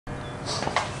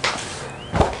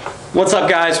What's up,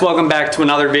 guys? Welcome back to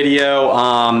another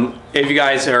video. If you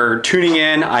guys are tuning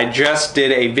in, I just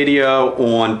did a video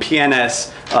on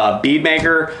PNS Bead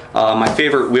Maker, my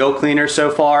favorite wheel cleaner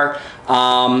so far.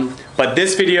 But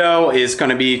this video is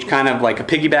going to be kind of like a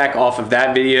piggyback off of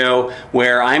that video,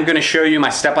 where I'm going to show you my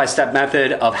step-by-step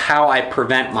method of how I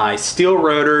prevent my steel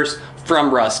rotors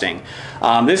from rusting.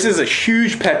 This is a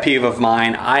huge pet peeve of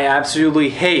mine. I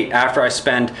absolutely hate after I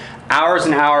spend hours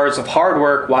and hours of hard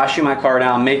work washing my car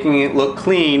down, making it look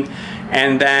clean,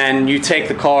 and then you take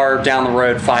the car down the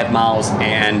road 5 miles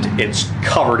and it's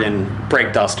covered in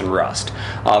brake dust and rust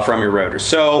from your rotors.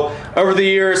 So over the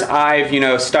years,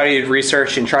 I've studied,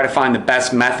 researched, and tried to find the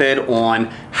best method on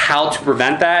how to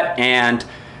prevent that. And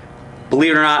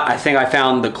believe it or not, I think I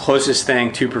found the closest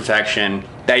thing to perfection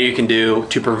that you can do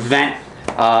to prevent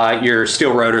your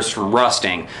steel rotors from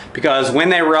rusting. Because when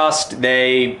they rust,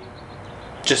 they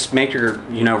just make your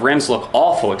rims look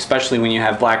awful, especially when you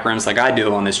have black rims like I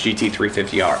do on this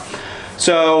GT350R.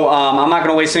 So I'm not going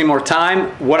to waste any more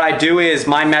time. What I do is,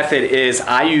 my method is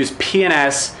I use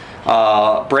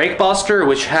PNS Brake Buster,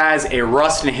 which has a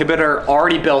rust inhibitor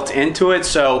already built into it.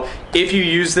 So if you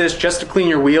use this just to clean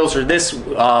your wheels, or this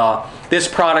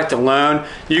product alone,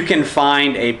 you can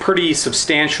find a pretty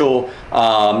substantial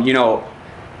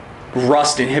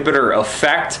rust inhibitor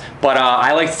effect. But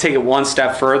I like to take it one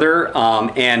step further,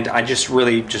 and I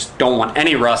really don't want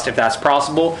any rust if that's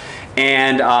possible.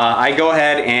 And I go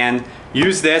ahead and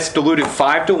use this diluted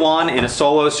 5:1 in a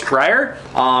solo sprayer,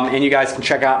 and you guys can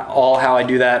check out how I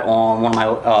do that on one of my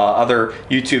other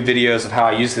YouTube videos of how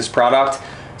I use this product.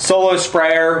 Solo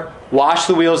sprayer, wash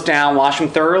the wheels down, wash them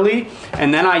thoroughly,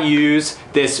 and then I use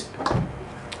this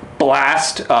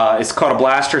Blast. It's called a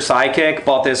Blaster Sidekick.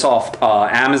 Bought this off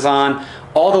Amazon.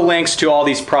 All the links to all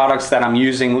these products that I'm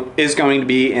using is going to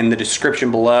be in the description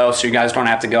below, so you guys don't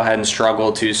have to go ahead and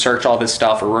struggle to search all this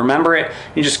stuff or remember it.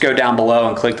 You just go down below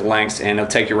and click the links and it'll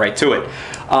take you right to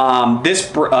it.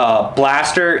 This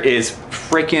blaster is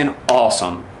freaking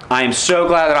awesome. I am so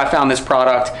glad that I found this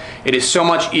product. It is so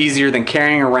much easier than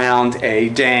carrying around a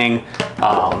dang,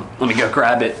 let me go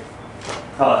grab it.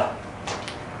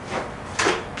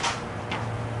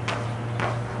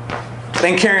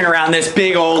 Than carrying around this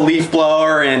big old leaf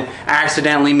blower and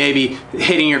accidentally maybe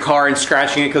hitting your car and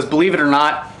scratching it. Because believe it or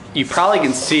not, you probably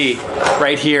can see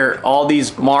right here all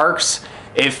these marks.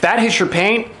 If that hits your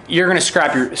paint, you're gonna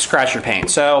scratch your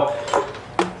paint. So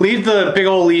leave the big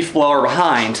old leaf blower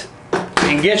behind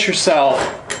and get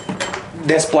yourself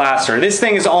this blaster. This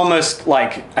thing is almost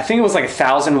like, I think it was like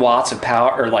 1,000 watts of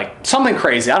power, or like something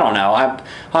crazy. I don't know.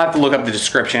 I'll have to look up the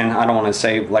description. I don't want to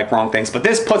say like wrong things, but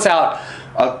this puts out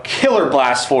a killer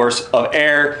blast force of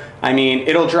air. I mean,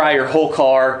 it'll dry your whole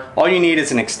car. All you need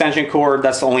is an extension cord.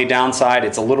 That's the only downside.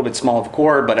 It's a little bit small of a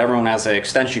cord, but everyone has an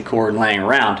extension cord laying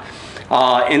around.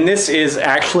 And this is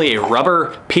actually a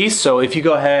rubber piece, so if you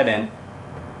go ahead and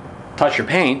touch your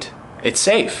paint, it's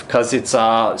safe because it's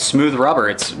smooth rubber.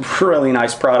 It's a really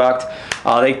nice product.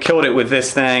 They killed it with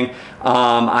this thing.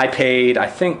 I paid, I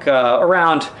think,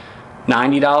 around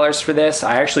 $90 for this.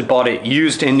 I actually bought it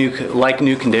used in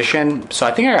new condition, so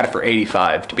I think I got it for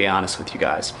 $85, to be honest with you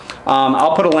guys.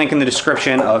 I'll put a link in the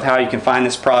description of how you can find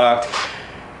this product.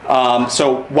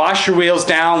 So wash your wheels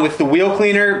down with the wheel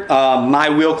cleaner, my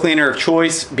wheel cleaner of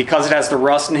choice, because it has the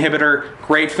rust inhibitor,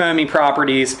 great foaming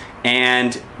properties,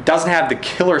 and doesn't have the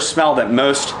killer smell that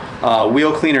most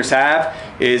wheel cleaners have,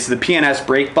 is the PNS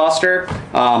Brake Buster.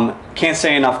 Can't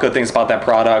say enough good things about that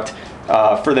product.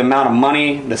 For the amount of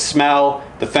money, the smell,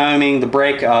 the foaming, the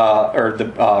brake, or the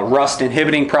rust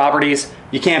inhibiting properties,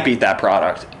 you can't beat that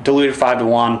product. Diluted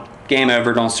 5:1, game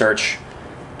over, don't search.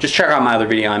 Just check out my other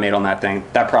video I made on that thing.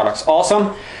 That product's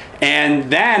awesome.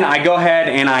 And then I go ahead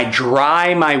and I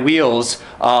dry my wheels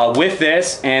with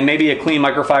this and maybe a clean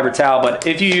microfiber towel. But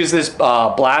if you use this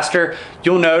blaster,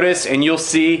 you'll notice and you'll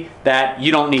see that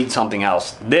you don't need something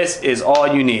else. This is all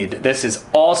you need. This is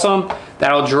awesome.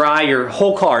 That'll dry your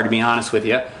whole car, to be honest with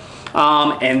you.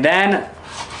 And then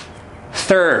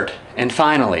third and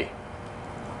finally,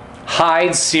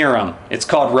 Hyde serum. It's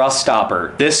called Rust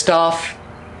Stopper. This stuff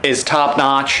is top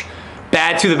notch,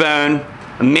 bad to the bone,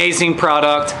 amazing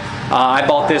product. I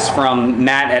bought this from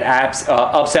Matt at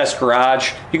Obsessed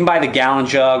Garage. You can buy the gallon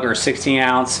jug or 16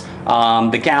 ounce.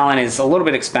 The gallon is a little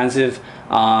bit expensive.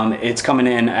 It's coming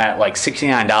in at like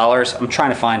 $69. I'm trying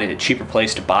to find a cheaper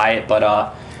place to buy it,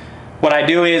 but what I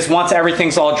do is, once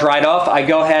everything's all dried off, I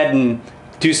go ahead and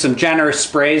do some generous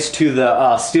sprays to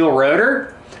the steel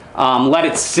rotor, let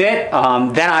it sit,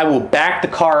 then I will back the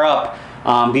car up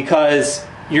because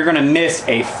you're gonna miss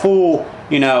a full,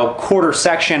 quarter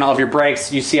section of your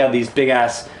brakes. You see how these big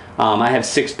ass I have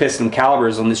 6 piston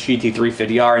calibers on this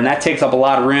GT350R, and that takes up a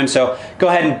lot of room. So go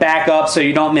ahead and back up so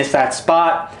you don't miss that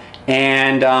spot,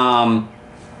 and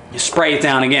spray it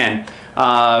down again.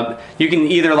 You can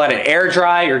either let it air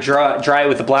dry or dry it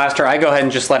with the blaster. I go ahead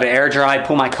and just let it air dry,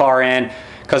 pull my car in,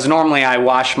 because normally I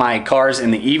wash my cars in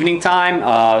the evening time.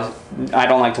 I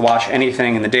don't like to wash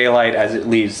anything in the daylight, as it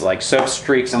leaves like soap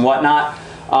streaks and whatnot.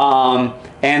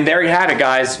 And there you have it,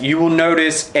 guys. You will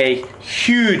notice a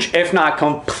huge, if not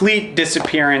complete,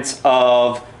 disappearance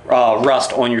of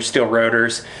rust on your steel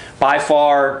rotors. By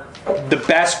far the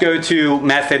best go-to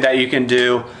method that you can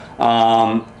do.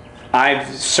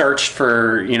 I've searched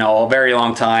for a very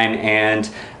long time, and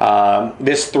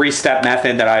this 3-step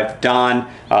method that I've done,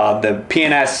 the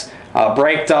P&S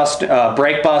brake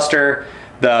buster,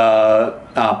 the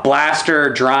blaster,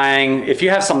 drying. If you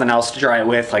have something else to dry it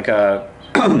with, like a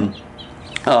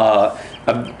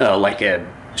like a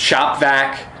shop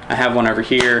vac, I have one over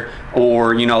here,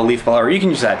 or a leaf blower, you can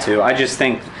use that too. I just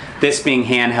think this being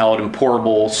handheld and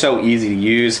portable, so easy to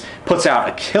use, puts out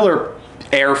a killer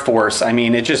air force. I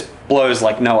mean, it just blows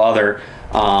like no other.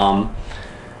 I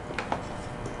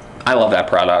love that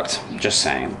product, just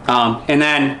saying. And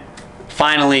then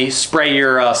finally, spray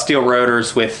your steel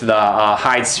rotors with the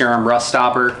Hyde Serum Rust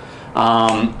Stopper.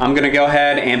 I'm gonna go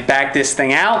ahead and back this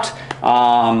thing out,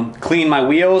 clean my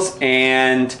wheels,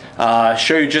 and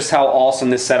show you just how awesome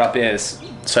this setup is.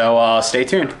 So stay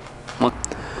tuned.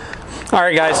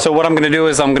 Alright guys, so what I'm going to do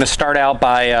is I'm going to start out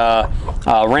by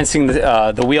rinsing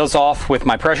the wheels off with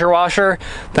my pressure washer.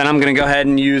 Then I'm going to go ahead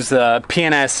and use the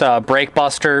P&S brake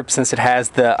buster, since it has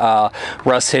the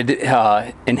rust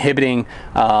inhibiting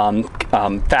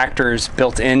factors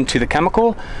built into the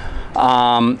chemical.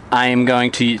 I am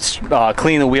going to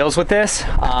clean the wheels with this.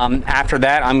 After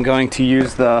that, I'm going to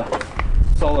use the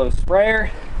Solo sprayer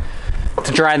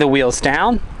to dry the wheels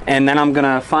down, and then I'm going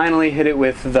to finally hit it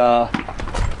with the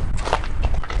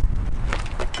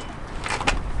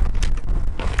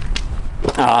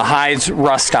Hyde's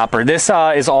Rust Stopper. This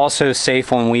is also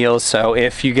safe on wheels, so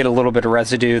if you get a little bit of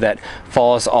residue that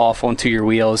falls off onto your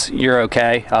wheels, you're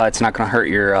okay. It's not going to hurt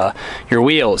your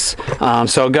wheels.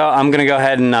 So I'm going to go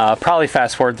ahead and probably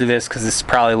fast forward through this because this is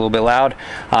probably a little bit loud,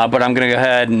 but I'm going to go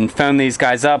ahead and foam these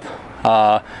guys up,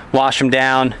 wash them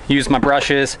down, use my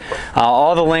brushes.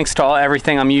 All the links to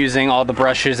everything I'm using, all the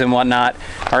brushes and whatnot,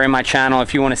 are in my channel.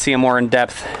 If you want to see a more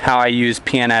in-depth how I use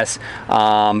P&S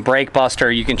brake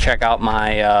buster, you can check out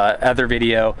my other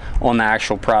video on the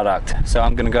actual product. So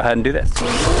I'm going to go ahead and do this.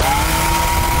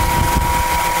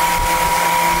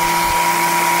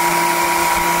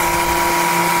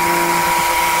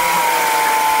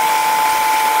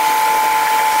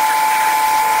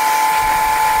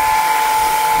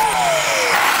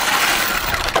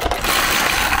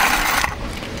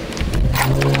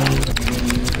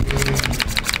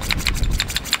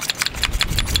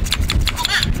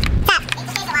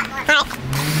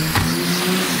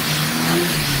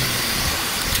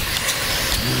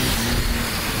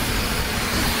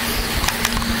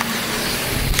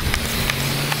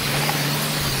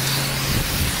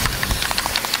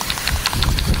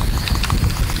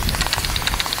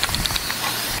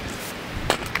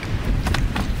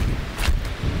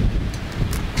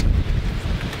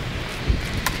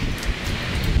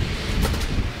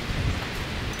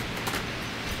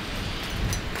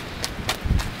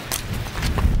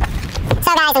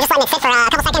 So guys, I'm just letting it sit for a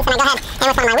couple seconds, and I go ahead and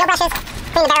with one of my wheel brushes,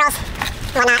 clean the barrels,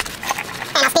 and whatnot,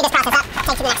 and I'll speed this process up,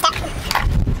 take to the next step.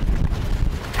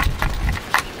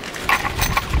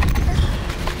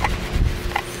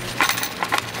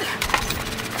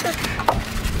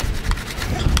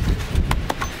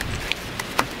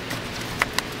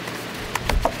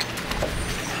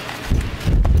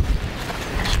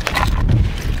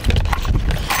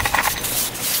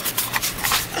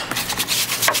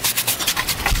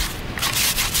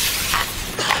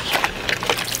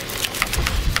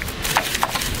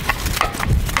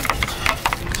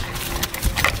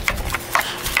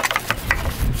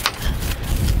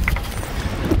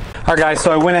 Alright guys,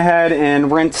 so I went ahead and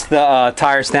rinsed the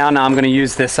tires down. Now I'm going to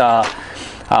use this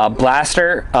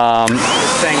blaster.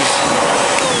 This thing,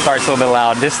 sorry it's a little bit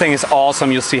loud. This thing is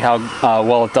awesome. You'll see how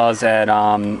well it does at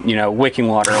wicking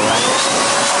water away.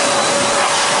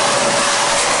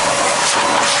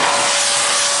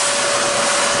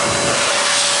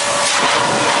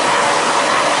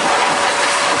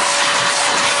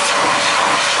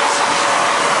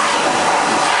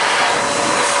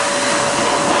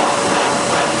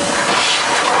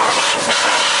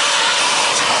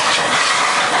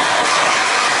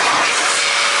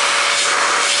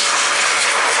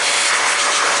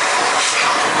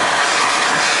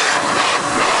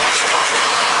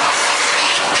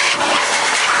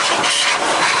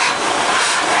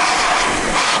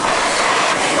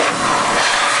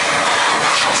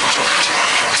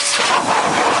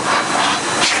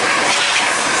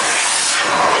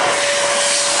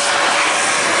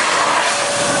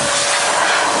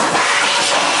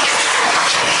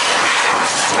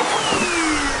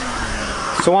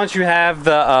 So once you have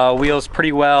the wheels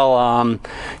pretty well,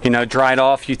 you know, dried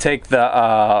off, you take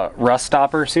the rust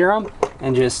stopper serum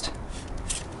and just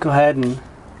go ahead and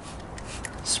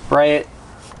spray it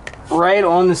right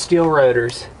on the steel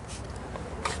rotors.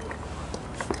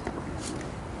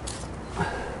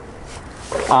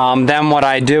 Then what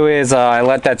I do is I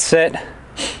let that sit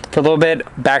for a little bit,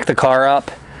 back the car up,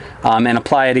 and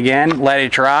apply it again, let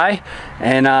it dry,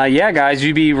 and yeah guys,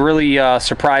 you'd be really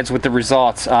surprised with the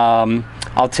results.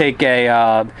 I'll take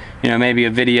a you know, maybe a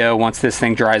video once this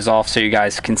thing dries off so you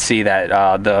guys can see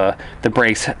that the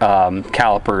brakes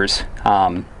calipers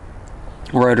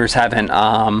rotors haven't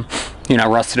you know,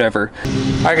 rusted over.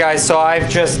 Alright guys, so I've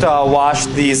just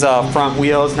washed these front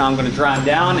wheels. Now I'm going to dry them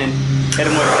down and hit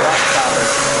them with a rust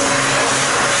stopper.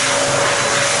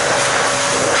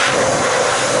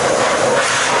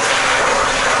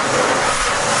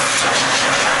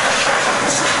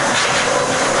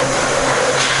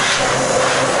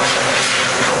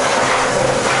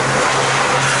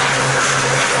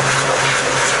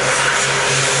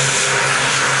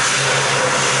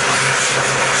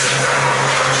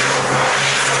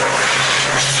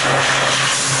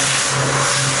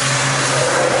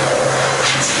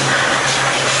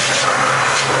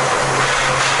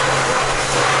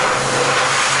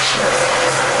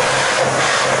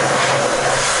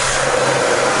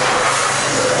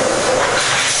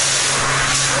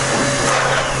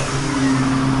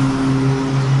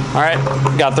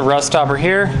 Alright, got the rust stopper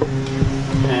here,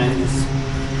 and just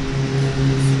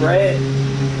spray it.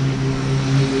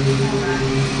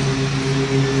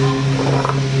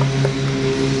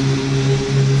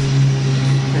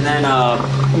 And then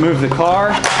move the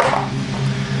car.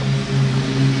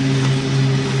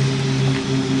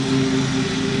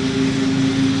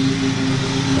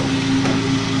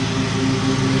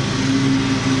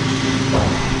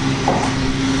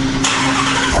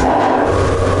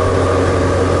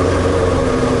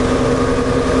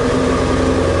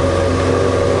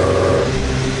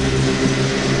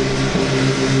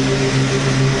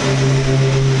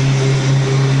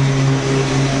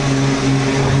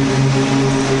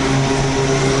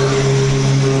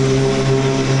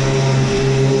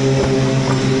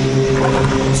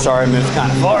 Sorry, I moved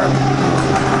kind of far.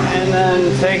 And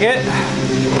then take it.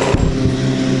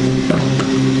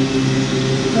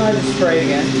 No, I just spray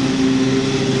again.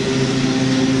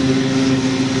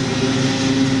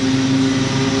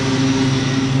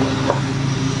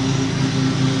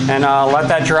 And let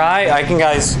that dry. I can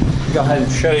guys go ahead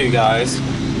and show you guys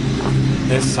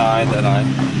this side that I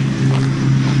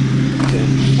did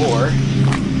before.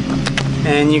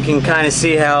 And you can kind of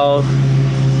see how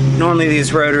normally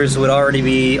these rotors would already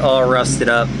be all rusted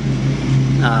up,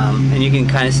 and you can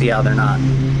kind of see how they're not.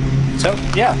 So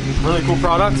yeah, really cool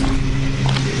product.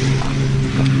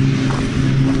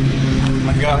 I'm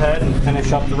gonna go ahead and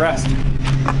finish up the rest.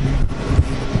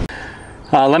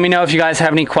 Let me know if you guys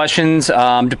have any questions.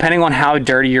 Depending on how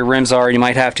dirty your rims are, you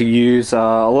might have to use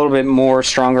a little bit more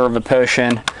stronger of a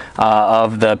potion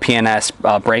of the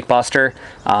PNS Brake Buster.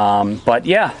 But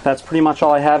yeah, that's pretty much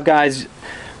all I have, guys.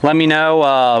 Let me know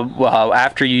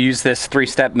after you use this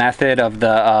three-step method of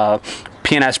the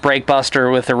PNS Brake Buster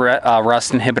with the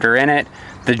rust inhibitor in it,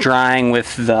 the drying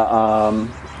with the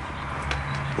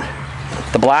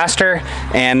blaster,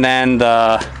 and then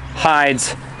the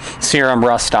Hyde's serum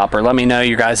rust stopper. Let me know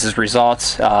your guys'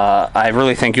 results. I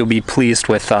really think you'll be pleased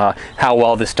with how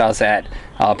well this does at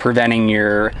preventing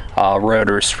your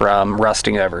rotors from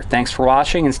rusting over. Thanks for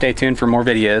watching, and stay tuned for more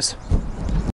videos.